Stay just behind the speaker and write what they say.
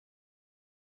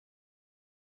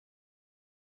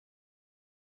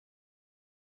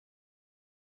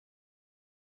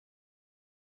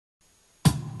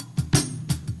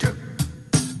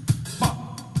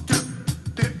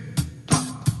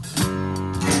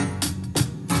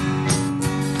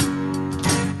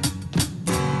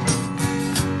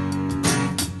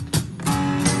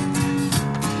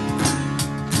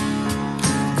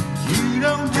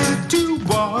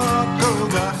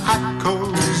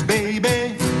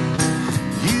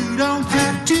don't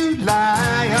have to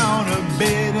lie on a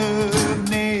bed of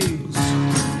nails.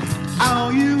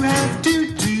 All you have to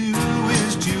do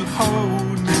is to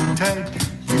hold me tight.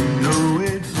 You know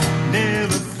it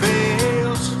never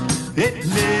fails. It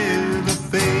never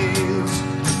fails.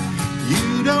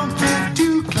 You don't have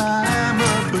to climb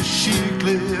up a sheer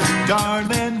cliff,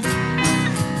 darling,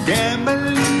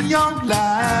 gambling your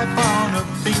life on a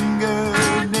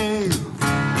fingernail.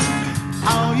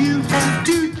 All you have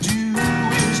to do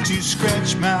is to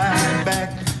scratch my back.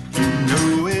 You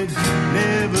know it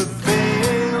never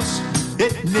fails.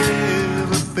 It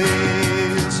never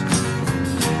fails.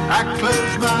 I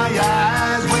closed my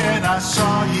eyes when I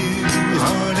saw you,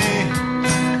 honey.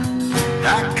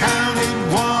 I counted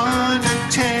 1 to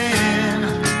 10.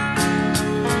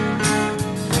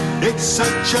 It's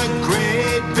such a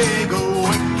great big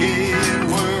wicked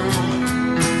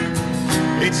world.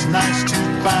 It's nice to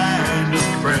find a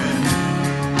friend.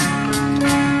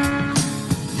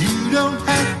 You don't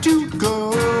have to go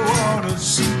on a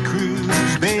sea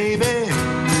cruise, baby.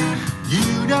 You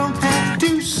don't have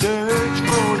to search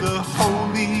for the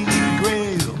Holy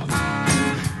Grail.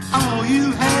 All you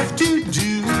have to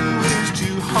do is to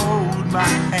hold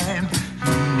my hand.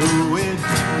 You know it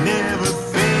never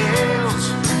fails.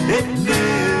 It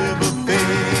never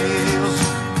fails.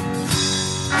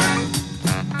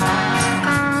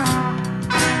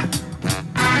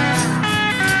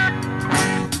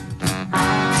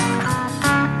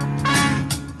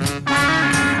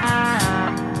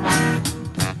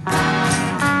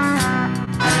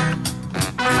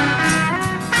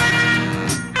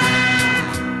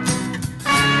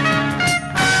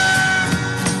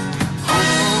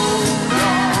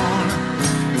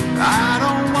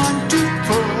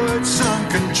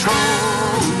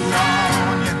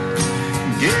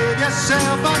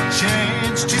 Yourself a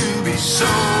chance to be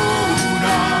sold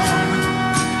on.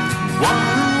 One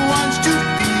who wants to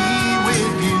be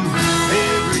with you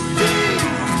every day,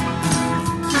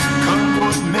 come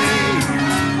what may.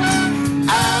 I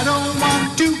don't want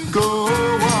to go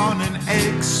on an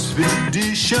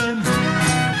expedition.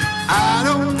 I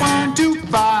don't want to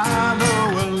follow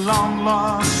a long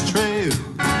lost trail.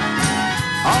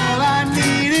 All I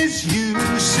need is you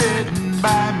sitting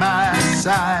by my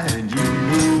side. You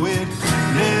know it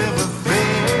never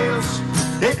fails.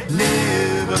 It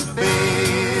never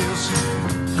fails.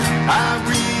 I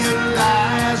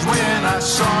realized when I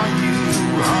saw you,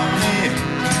 honey,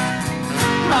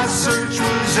 my search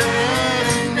was at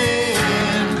an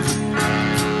end.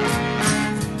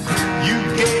 You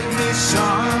gave me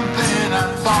something I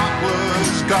thought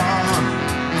was gone.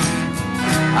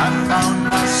 I found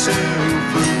myself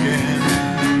again.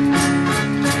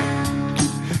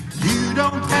 You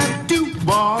don't have to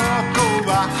walk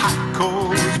over hot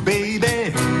coals, baby.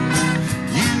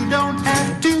 You don't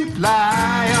have to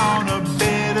lie on a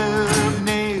bed of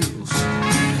nails.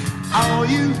 All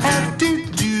you have to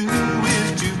do is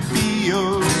to be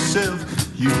yourself.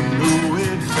 You know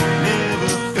it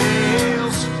never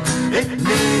fails. It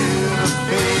never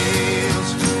fails.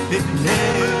 It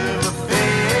never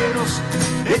fails.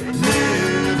 It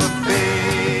never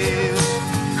fails.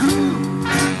 Ooh.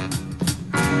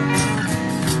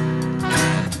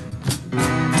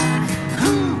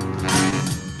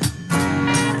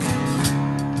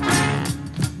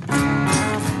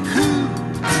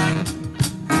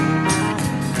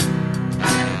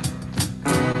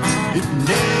 It